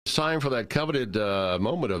It's time for that coveted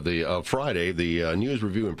moment of the Friday, the news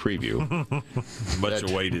review and preview. Much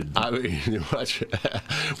awaited. I mean,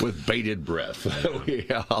 with bated breath. We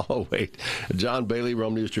all wait. John Bailey,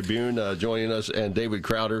 Rome News Tribune, joining us, and David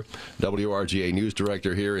Crowder, WRGA News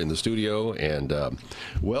Director, here in the studio. And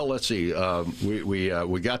well, let's see. We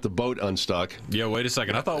got the boat unstuck. Yeah, wait a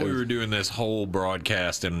second. I thought we were doing this whole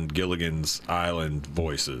broadcast in Gilligan's Island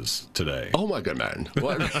voices today. Oh my good man!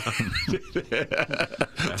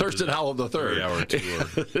 Thurston Howell III. 3-hour tour.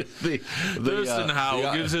 Thurston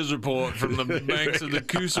Howell gives his report from the banks of the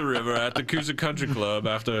Coosa River at the Coosa Country Club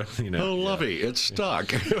after, Oh, lovey, it's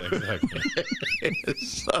stuck. Exactly.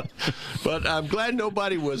 But I'm glad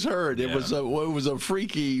nobody was hurt. It was a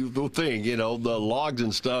freaky thing, the logs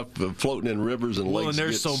and stuff floating in rivers and lakes. Well, and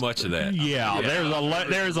there's so much of that. Yeah,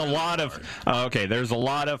 there's a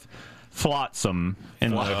lot of flotsam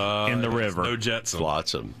in the river. No jetsam.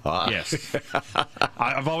 Flotsam. Yes.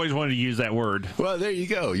 I've always wanted to use that word. Well, there you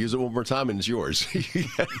go. Use it one more time and it's yours. You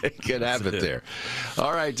can have it there.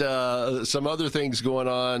 All right. Some other things going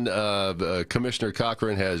on. Commissioner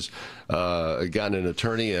Cochran has gotten an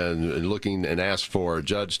attorney and looking and asked for a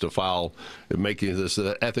judge to file, making this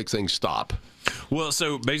ethics thing stop. Well,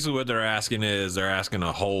 so basically what they're asking is they're asking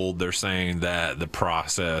a hold. They're saying that the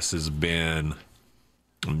process has been,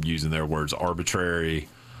 I'm using their words, arbitrary,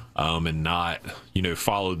 and not,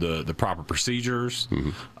 follow the proper procedures,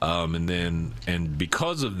 and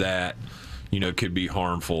because of that, could be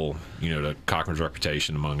harmful, to Cochran's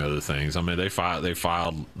reputation, among other things. I mean, they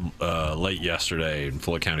filed late yesterday in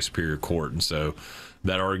Floyd County Superior Court, and so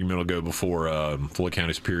that argument will go before Floyd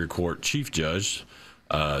County Superior Court Chief Judge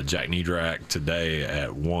Jack Nedrak today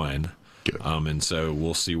at 1. And so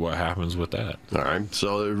we'll see what happens with that. All right.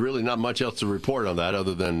 So there's really not much else to report on that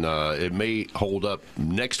other than it may hold up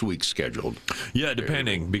next week's scheduled. Yeah,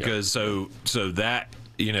 depending, because so that,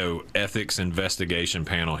 ethics investigation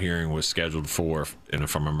panel hearing was scheduled for, and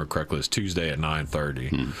if I remember correctly, it's Tuesday at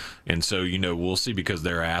 9:30. And so, we'll see, because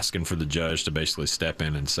they're asking for the judge to basically step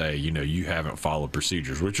in and say, you haven't followed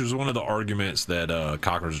procedures, which was one of the arguments that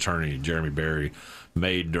Cochran's attorney, Jeremy Berry,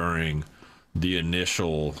 made during the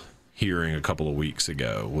initial hearing a couple of weeks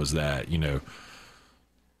ago, was that,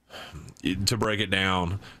 to break it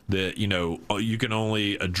down, that, you can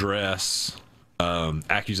only address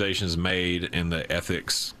accusations made in the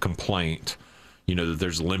ethics complaint, that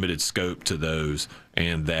there's limited scope to those,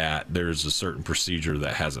 and that there's a certain procedure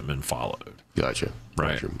that hasn't been followed. Gotcha.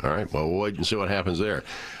 Right. Gotcha. All right. Well, we'll wait and see what happens there.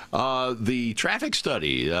 The traffic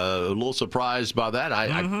study, a little surprised by that.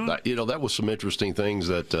 I that was some interesting things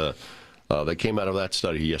that came out of that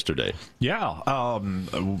study yesterday. Yeah.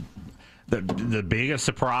 The biggest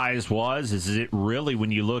surprise is it really,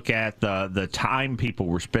 when you look at the time people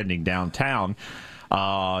were spending downtown,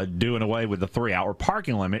 doing away with the 3-hour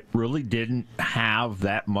parking limit really didn't have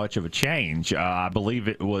that much of a change. I believe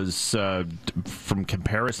it was, from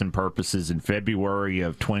comparison purposes, in February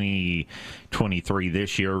of 2023,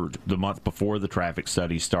 this year, the month before the traffic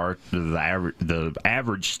study started, the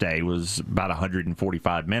average stay was about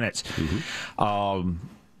 145 minutes.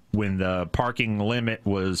 When the parking limit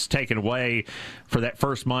was taken away for that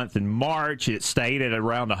first month in March, it stayed at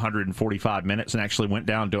around 145 minutes and actually went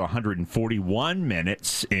down to 141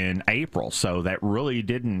 minutes in April. So that really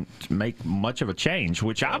didn't make much of a change,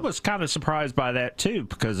 which I was kind of surprised by that too,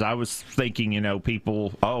 because I was thinking, people,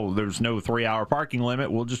 there's no 3-hour parking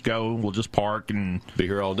limit. We'll just park and be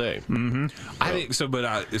here all day. I think so,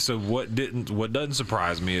 but what doesn't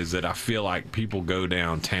surprise me is that I feel like people go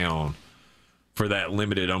downtown for that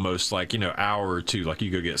limited, almost like, hour or two, like you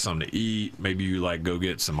go get something to eat, maybe you go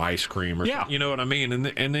get some ice cream or you know what I mean,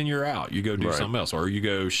 and then you're out, you go do something else, or you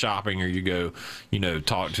go shopping, or you go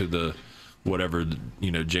talk to the whatever,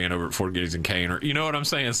 Jan over at Fort Gibbs and Kane, or what I'm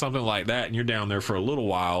saying, something like that, and you're down there for a little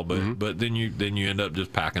while, but then you end up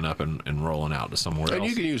just packing up and rolling out to somewhere else. And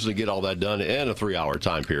you can usually get all that done in a 3-hour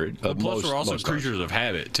time period. Plus we're also creatures of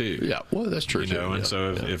habit too. Yeah, well, that's true. And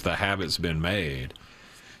so if the habit's been made.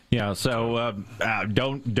 Yeah, so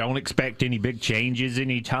don't expect any big changes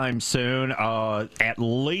anytime soon. At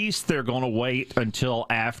least they're going to wait until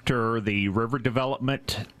after the river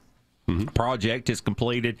development project is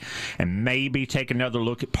completed, and maybe take another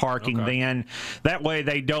look at parking then. That way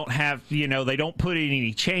they don't have, they don't put in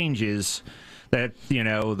any changes that,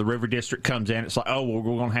 the River District comes in, it's like, oh, well,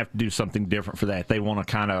 we're going to have to do something different for that. They want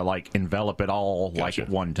to kind of like envelop it all like at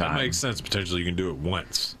one time. That makes sense. Potentially, you can do it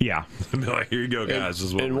once. Yeah. Be like, here you go, guys. This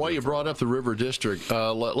is what And we're while doing you for brought up the River District,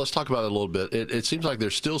 let's talk about it a little bit. It seems like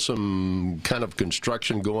there's still some kind of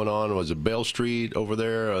construction going on. Was it Bell Street over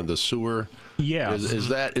there on the sewer? Yeah. Is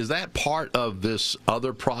that part of this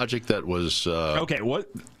other project that was? Okay. What?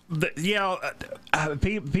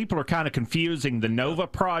 People are kind of confusing the Nova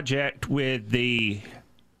project with the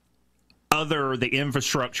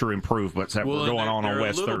infrastructure improvements that were going on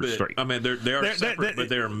West 3rd Street. I mean, they are separate, but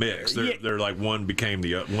they're mixed. They're like one became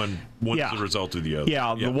the one Yeah. the result of the other.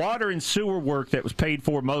 Yeah, the water and sewer work that was paid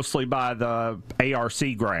for mostly by the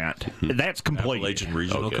ARC grant, that's completed. Appalachian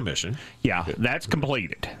Regional Commission. Yeah, that's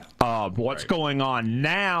completed. What's going on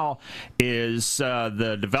now is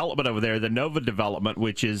the development over there, the Nova development,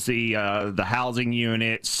 which is the housing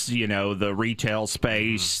units, the retail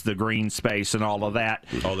space, the green space, and all of that.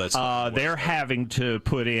 All that stuff. They're having to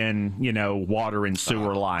put in, water and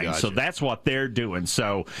sewer lines. Gotcha. So that's what they're doing.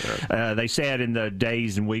 So they said in the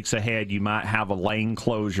days and weeks ahead, you might have a lane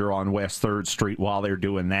closure on West 3rd Street while they're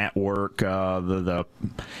doing that work.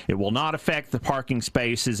 It will not affect the parking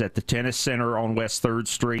spaces at the tennis center on West 3rd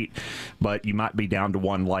Street, but you might be down to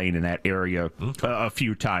one lane in that area a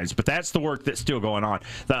few times. But that's the work that's still going on.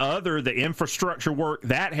 The infrastructure work,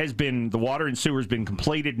 the water and sewer has been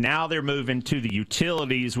completed. Now they're moving to the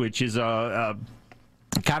utilities, which is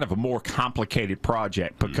kind of a more complicated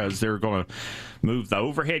project because they're going to move the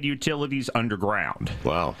overhead utilities underground.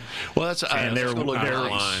 Wow. Well, that's they're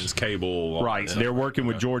lines, cable. Right. They're working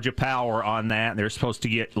with Georgia Power on that. And they're supposed to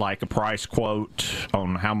get like a price quote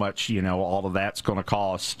on how much, all of that's going to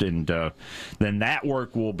cost. And then that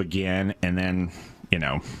work will begin. And then,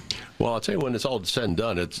 Well, I'll tell you, when it's all said and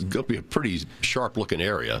done, it's going to be a pretty sharp-looking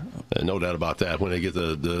area, no doubt about that. When they get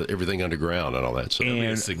the everything underground and all that, so It'll be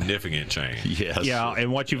a significant change. yes, yeah.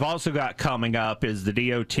 And what you've also got coming up is the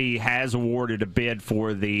DOT has awarded a bid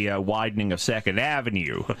for the widening of 2nd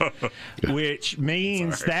Avenue, which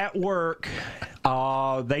means that work.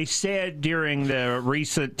 They said during the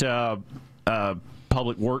recent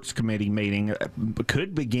Public Works Committee meeting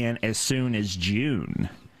could begin as soon as June.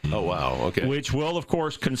 Oh, wow. Okay. Which will, of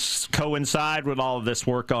course, coincide with all of this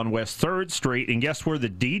work on West 3rd Street. And guess where the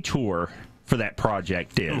detour for that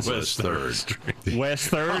project is? West 3rd Street. West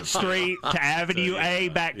 3rd Street to Avenue A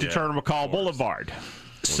back to Turner McCall Boulevard.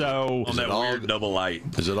 So On that weird double light.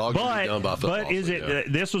 Is it all going to be done by football? But is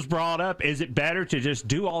it? This was brought up. Is it better to just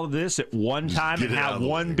do all of this at one time get and it out have of the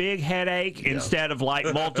one way. big headache instead of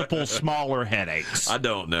like multiple smaller headaches? I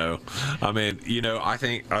don't know. I mean, I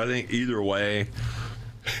think either way,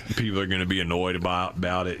 people are going to be annoyed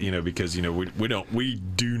about it, because we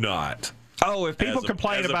do not. Oh, if people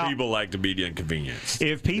complain about people like to be inconvenienced.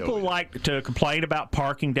 If people like to complain about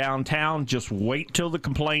parking downtown, just wait till the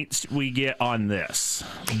complaints we get on this.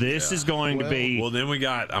 This is going to be. Well, then we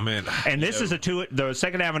got. And this is the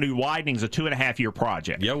 2nd Avenue widening is a 2.5-year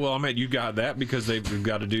project. Yeah, well, you got that because they've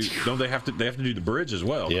got to do. Don't they have to? They have to do the bridge as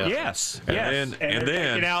well. Yeah. Yes. And yes. then- and and they're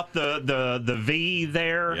then- taking out the V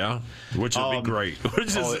there. Yeah, which would be great.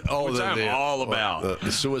 Which I'm all about.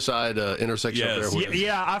 The suicide intersection Yes. up there.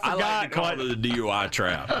 Yeah, I I forgot. like to call it the DUI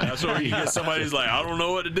trap. That's where you get somebody who's like, I don't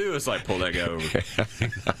know what to do. It's like, pull that guy over.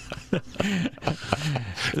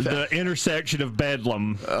 The intersection of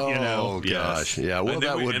Bedlam. Oh, gosh. Yeah, well,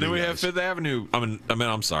 that would be And then we have nice. 5th Avenue.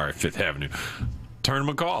 I'm sorry, 5th Avenue.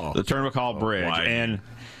 Turner McCall. The Turner McCall Bridge. Why? And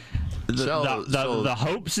the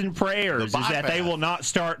hopes and prayers is that they bypass. will not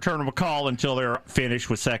start Turner McCall until they're finished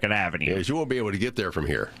with 2nd Avenue. Yeah, you won't be able to get there from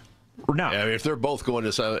here. No. Yeah, I mean, if they're both going to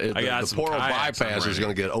got the some Poro kayaks I'm bypass is renting.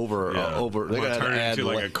 going to get over. Yeah. They're I'm going gonna to turn it add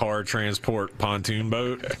into like a car transport pontoon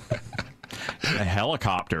boat. A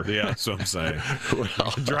helicopter. Yeah, that's what I'm saying.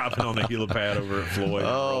 Dropping on the helipad over at Floyd.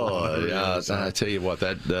 Oh, yeah. I tell you what,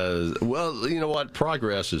 that does. Well, you know what?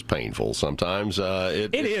 Progress is painful sometimes.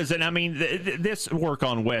 It is, and I mean, this work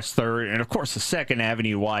on West 3rd, and of course the 2nd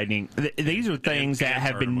Avenue widening, these are things that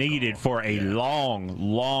have been needed for a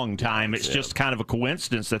long time. It's just kind of a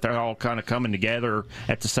coincidence that they're all kind of coming together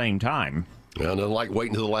at the same time. And I like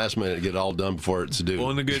waiting to the last minute to get it all done before it's due. Well,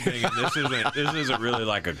 and the good thing, and this isn't really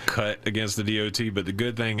like a cut against the DOT, but the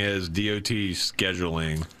good thing is DOT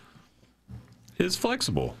scheduling is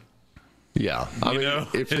flexible. Yeah, I mean, know,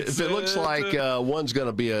 if it looks like one's going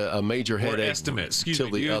to be a major Or headache estimate, excuse till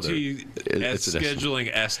me, the DOT other, it's an estimate.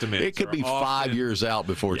 scheduling estimates. It could be are 5 often- years out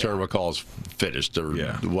before Turner McCall's finished or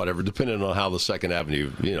Yeah. whatever, depending on how the 2nd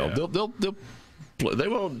Avenue. Yeah. They'll they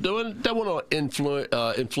won't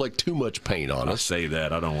inflict too much pain on I us. say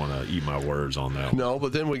that. I don't want to eat my words on that. No,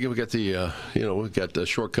 but then we got the we've got the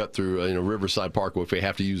shortcut through Riverside Parkway if we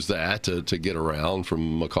have to use that to get around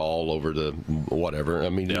from McCall over to whatever. I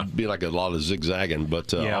mean, it'd be like a lot of zigzagging,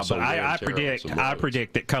 but also but I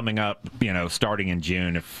predict that coming up, starting in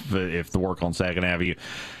June, if the work on Second Avenue.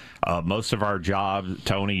 Most of our job,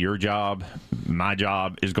 Tony, your job, my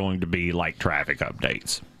job, is going to be like traffic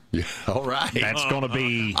updates. Yeah, all right. That's going to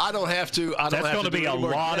be. I don't have to. That's going to be a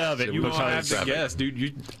lot of it. You don't have to guess,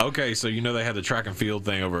 dude. Okay, so they had the track and field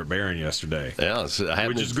thing over at Barron yesterday. Yeah,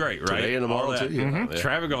 which is great, right? Today and tomorrow too. Yeah.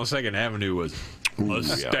 Traffic on Second Avenue was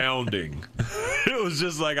astounding. It was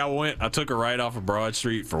just like I took a right off of Broad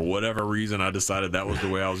Street for whatever reason. I decided that was the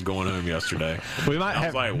way I was going home yesterday. I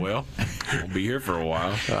was like, well, we'll be here for a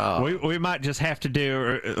while. We might just have to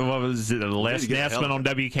do what was it, Les Nessman on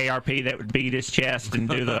WKRP that would beat his chest and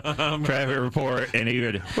do the traffic report, and he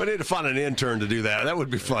would. We need to find an intern to do that. That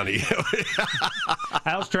would be funny.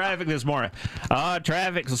 How's traffic this morning?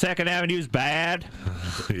 Traffic on Second Avenue is bad.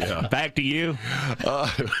 Yeah. Back to you.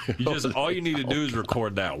 All you need to do is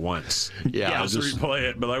record that once. Yeah. Just replay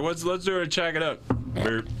it. But let's do it and check it up.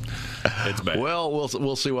 It's bad. Well,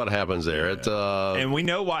 we'll see what happens there. And we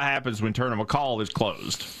know what happens when Turner McCall is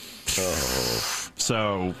closed.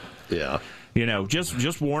 So yeah.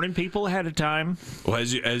 Just warning people ahead of time. Well,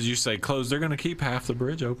 as you say, closed. They're going to keep half the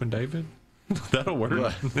bridge open, David. That'll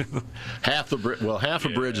work. Half a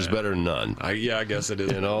bridge is better than none. I guess it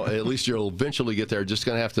is. At least you'll eventually get there. Just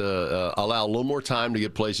going to have to allow a little more time to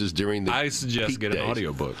get places during the. I suggest get an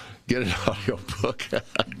audiobook. Get an audiobook.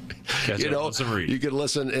 You can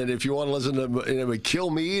listen, and if you want to listen to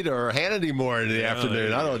Kilmeade or Hannity more in the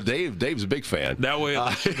afternoon, I don't know. Dave's a big fan. That way,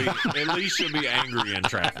 at least you'll be angry in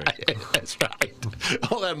traffic. That's right.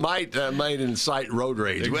 Oh, that might incite road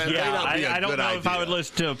rage. Well, I don't know if I would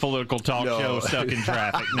listen to a political talk show stuck in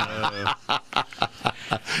traffic. No.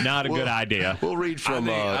 Not a good idea. We'll read from.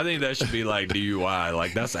 I think that should be like DUI.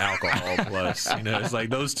 Like that's alcohol plus. It's like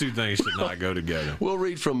those two things should not go together. We'll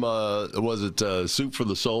read from. Was it Soup for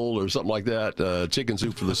the Soul or something like that? Chicken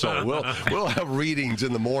Soup for the Soul. We'll have readings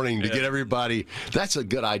in the morning to get everybody. That's a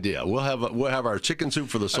good idea. We'll have our Chicken Soup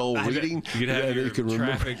for the Soul reading. You could have your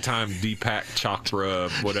traffic time Deepak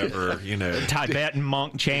Chopra, whatever. Tibetan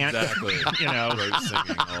monk chant. Exactly. Throat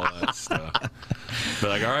singing, all that stuff. But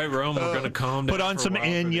like, all right, Rome, we're going to calm down. Put on some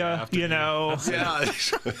Enya, Yeah.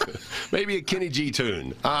 Maybe a Kenny G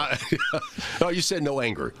tune. Oh, you said no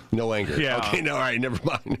anger. No anger. Yeah. Okay, no, all right, never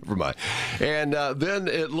mind. And then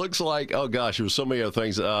it looks like, oh gosh, there was so many other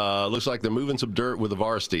things. Looks like they're moving some dirt with the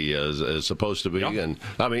varsity as supposed to be. Yep. And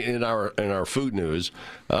I mean, in our food news.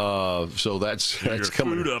 So that's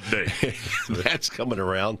coming. Food update. That's coming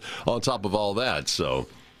around on top of all that. So.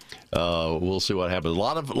 We'll see what happens. A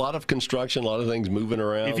lot of construction, a lot of things moving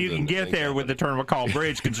around. If you can get there with the Turner McCall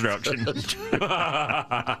Bridge construction.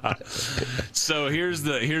 So here's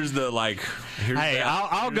hey,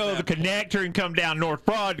 I'll go the connector and come down North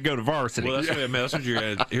Broad to go to varsity. Well, that's what you're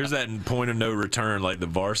at. Here's that point of no return. Like the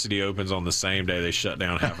varsity opens on the same day they shut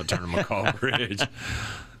down half of Turner McCall Bridge.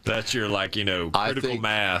 That's your critical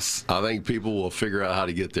mass. I think people will figure out how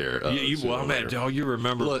to get there. You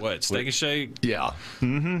remember what Steak and Shake? Yeah.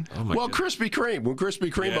 Mm-hmm. Oh Krispy Kreme. When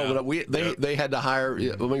Krispy Kreme opened up, they had to hire.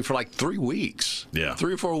 For like 3 weeks. Yeah.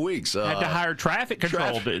 3 or 4 weeks. Had to hire traffic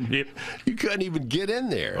control. You couldn't even get in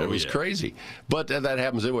there. It was crazy. But that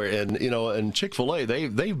happens everywhere. And Chick-fil-A,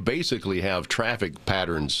 they basically have traffic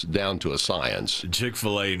patterns down to a science.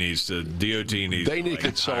 Chick-fil-A needs to. DOT needs. They need to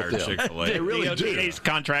consult them. Chick-fil-A. They really DOT do. needs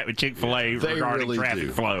contract with Chick-fil-A regarding really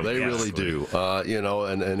traffic flow. They really do.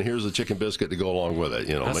 And here's a chicken biscuit to go along with it.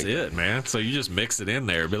 That's it, man. So you just mix it in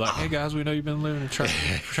there. Be like, hey guys, we know you've been living in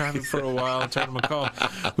traffic for a while. Turner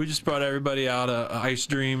McCall. We just brought everybody out a ice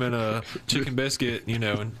dream and a chicken biscuit.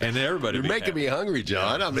 And everybody. You're making me hungry,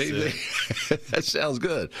 John. I mean, that sounds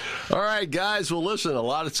good. All right, guys. Well, listen, a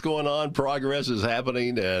lot is going on. Progress is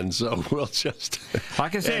happening, and so we'll just.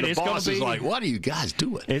 Like I said, it's going to be. Like, what are you guys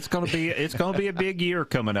doing? It's going to be a big year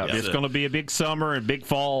coming up. It's going to be a big summer and big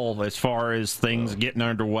fall as far as things getting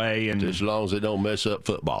underway, and as long as they don't mess up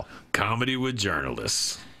football. Comedy with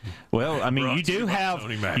journalists. Well, I mean, you do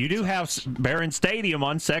have Barron Stadium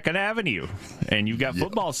on 2nd Avenue, and you've got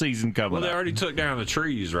football season coming. Well, they already took down the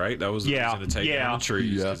trees, right? That was the reason to take down the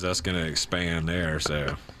trees because that's going to expand there.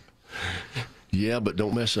 So, yeah, but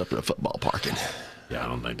don't mess up the football parking. Yeah, I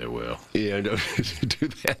don't think they will. Yeah, do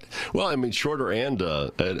that. Well, I mean, Shorter and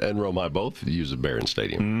Rome High both use the Barron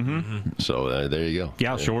Stadium. Mm-hmm. So there you go.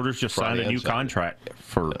 Yeah, Shorter's just signed a new contract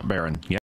for Barron. Yeah.